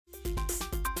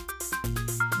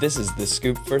This is The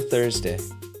Scoop for Thursday.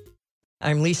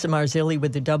 I'm Lisa Marzilli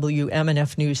with the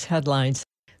WMNF News headlines.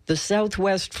 The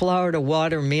Southwest Florida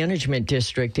Water Management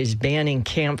District is banning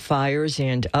campfires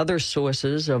and other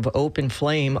sources of open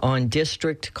flame on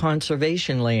district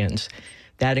conservation lands.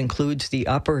 That includes the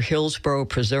Upper Hillsborough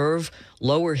Preserve,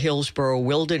 Lower Hillsborough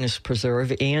Wilderness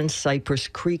Preserve, and Cypress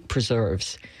Creek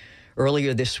Preserves.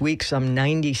 Earlier this week, some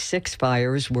 96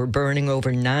 fires were burning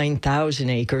over 9,000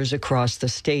 acres across the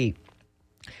state.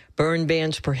 Burn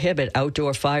bans prohibit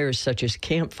outdoor fires such as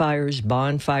campfires,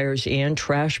 bonfires, and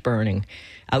trash burning.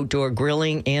 Outdoor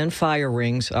grilling and fire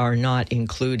rings are not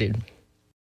included.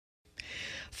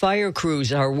 Fire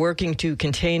crews are working to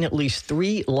contain at least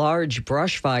 3 large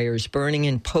brush fires burning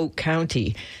in Polk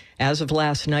County. As of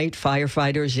last night,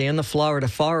 firefighters and the Florida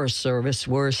Forest Service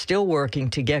were still working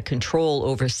to get control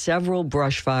over several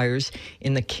brush fires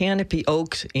in the Canopy,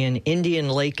 Oakds, and Indian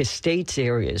Lake Estates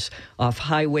areas off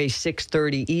Highway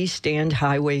 630 East and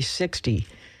Highway 60.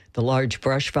 The large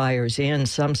brush fires and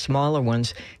some smaller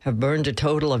ones have burned a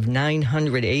total of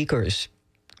 900 acres.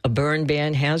 A burn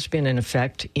ban has been in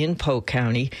effect in Polk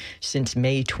County since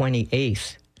May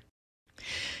 28th.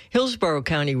 Hillsborough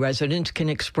County residents can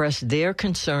express their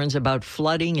concerns about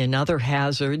flooding and other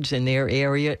hazards in their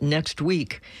area next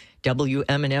week.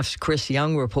 WMNF's Chris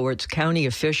Young reports county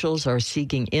officials are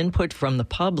seeking input from the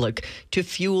public to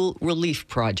fuel relief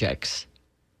projects.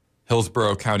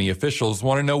 Hillsborough County officials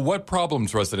want to know what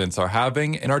problems residents are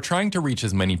having and are trying to reach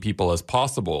as many people as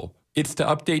possible. It's to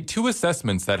update 2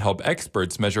 assessments that help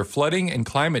experts measure flooding and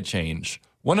climate change,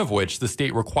 one of which the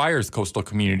state requires coastal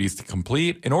communities to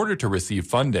complete in order to receive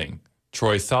funding.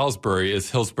 Troy Salisbury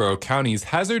is Hillsborough County's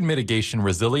Hazard Mitigation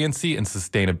Resiliency and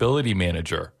Sustainability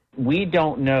Manager. We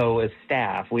don't know as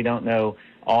staff, we don't know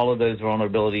all of those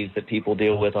vulnerabilities that people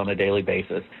deal with on a daily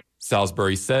basis.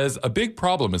 Salisbury says a big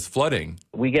problem is flooding.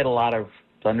 We get a lot of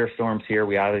thunderstorms here.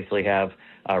 We obviously have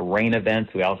rain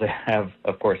events. We also have,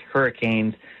 of course,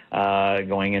 hurricanes.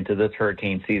 Going into this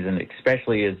hurricane season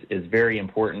especially is very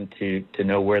important to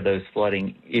know where those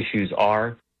flooding issues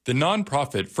are. The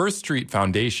nonprofit First Street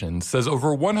Foundation says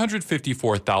over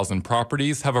 154,000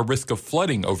 properties have a risk of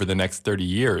flooding over the next 30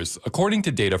 years, according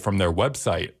to data from their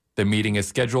website. The meeting is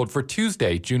scheduled for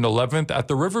Tuesday, June 11th at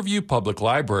the Riverview Public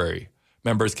Library.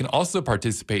 Members can also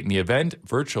participate in the event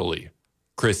virtually.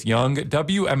 Chris Young,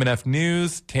 WMNF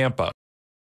News, Tampa.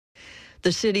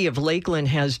 The city of Lakeland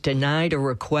has denied a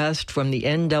request from the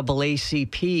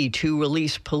NAACP to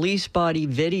release police body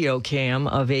video cam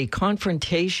of a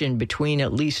confrontation between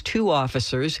at least 2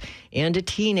 officers and a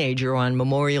teenager on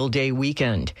Memorial Day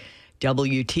weekend.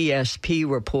 WTSP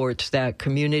reports that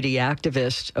community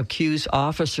activists accuse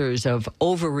officers of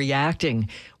overreacting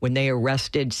when they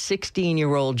arrested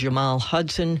 16-year-old Jamal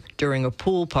Hudson during a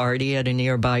pool party at a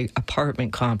nearby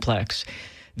apartment complex.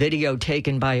 Video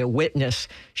taken by a witness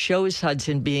shows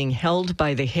Hudson being held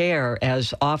by the hair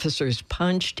as officers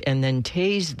punched and then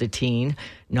tased the teen,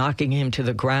 knocking him to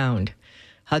the ground.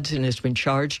 Hudson has been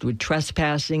charged with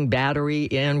trespassing,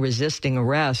 battery, and resisting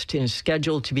arrest and is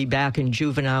scheduled to be back in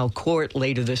juvenile court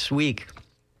later this week.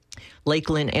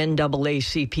 Lakeland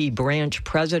NAACP branch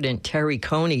president Terry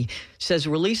Coney says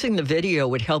releasing the video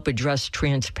would help address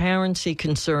transparency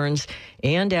concerns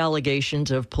and allegations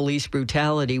of police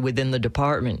brutality within the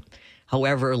department.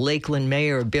 However, Lakeland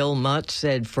Mayor Bill Mutt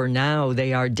said for now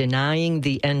they are denying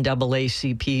the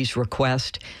NAACP's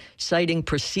request, citing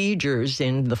procedures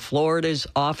in the Florida's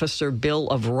Officer Bill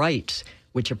of Rights,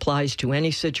 which applies to any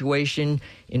situation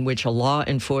in which a law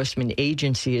enforcement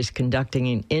agency is conducting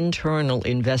an internal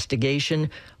investigation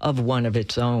of one of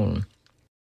its own.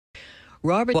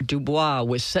 Robert Dubois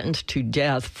was sentenced to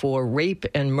death for rape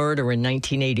and murder in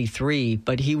 1983,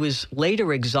 but he was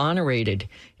later exonerated,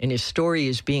 and his story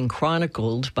is being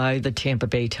chronicled by the Tampa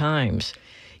Bay Times.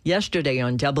 Yesterday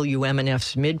on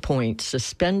WMNF's Midpoint,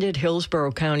 suspended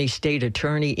Hillsborough County State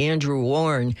Attorney Andrew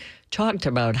Warren talked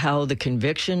about how the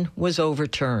conviction was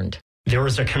overturned. There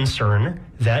was a concern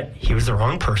that he was the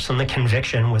wrong person. The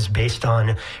conviction was based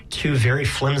on 2 very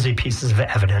flimsy pieces of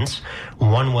evidence.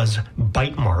 One was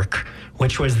bite mark,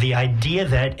 which was the idea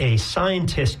that a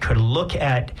scientist could look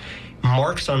at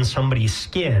marks on somebody's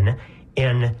skin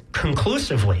and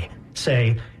conclusively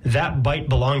say that bite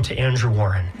belonged to Andrew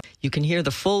Warren. You can hear the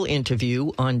full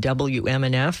interview on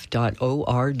WMNF.org.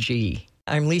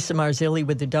 I'm Lisa Marzilli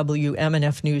with the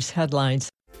WMNF News headlines.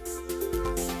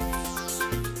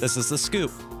 This is The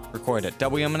Scoop, recorded at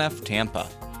WMNF Tampa.